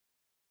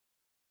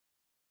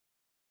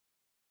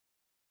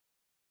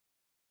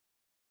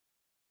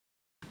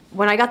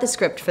When I got the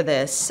script for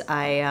this,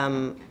 I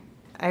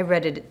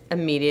read it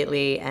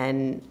immediately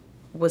and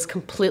was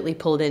completely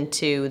pulled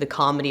into the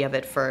comedy of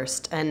it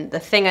first. And the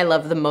thing I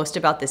love the most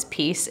about this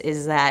piece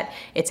is that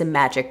it's a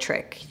magic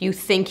trick. You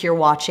think you're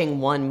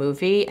watching one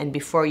movie, and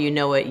before you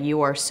know it,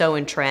 you are so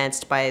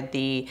entranced by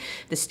the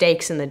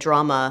stakes and the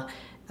drama,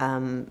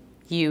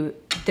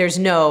 there's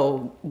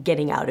no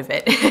getting out of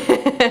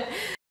it.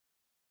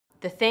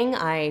 The thing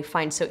I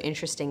find so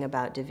interesting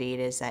about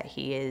David is that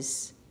he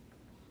is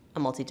a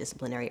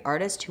multidisciplinary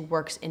artist who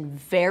works in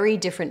very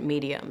different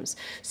mediums.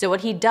 So what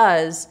he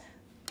does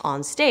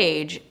on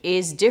stage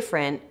is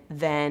different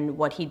than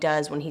what he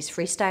does when he's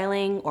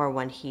freestyling or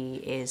when he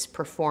is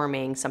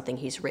performing something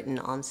he's written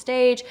on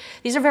stage.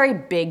 These are very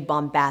big,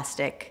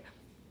 bombastic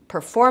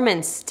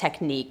performance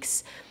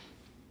techniques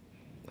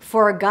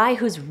for a guy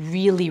who's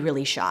really,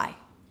 really shy.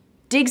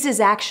 Diggs is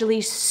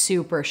actually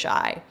super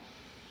shy.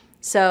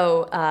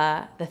 So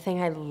the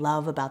thing I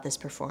love about this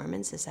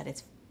performance is that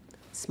it's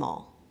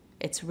small.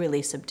 It's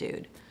really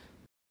subdued.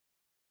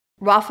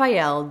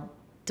 Rafael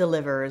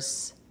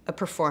delivers a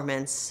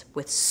performance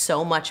with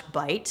so much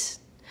bite.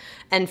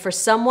 And for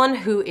someone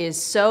who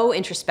is so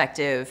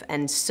introspective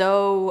and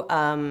so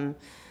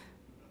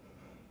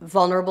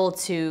vulnerable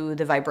to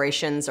the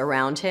vibrations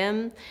around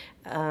him,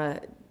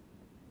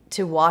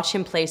 to watch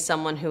him play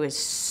someone who is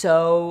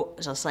so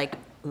just like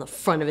on the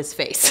front of his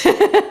face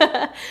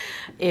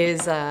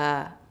is,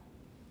 I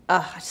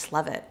just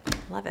love it.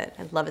 Love it.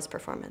 I love his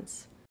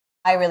performance.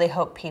 I really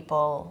hope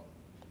people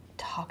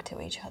talk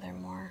to each other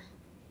more.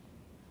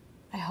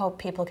 I hope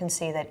people can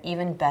see that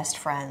even best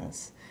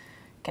friends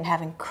can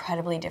have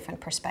incredibly different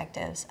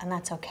perspectives, and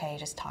that's okay,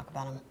 just talk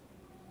about them.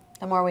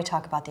 The more we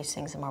talk about these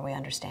things, the more we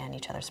understand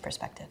each other's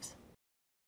perspectives.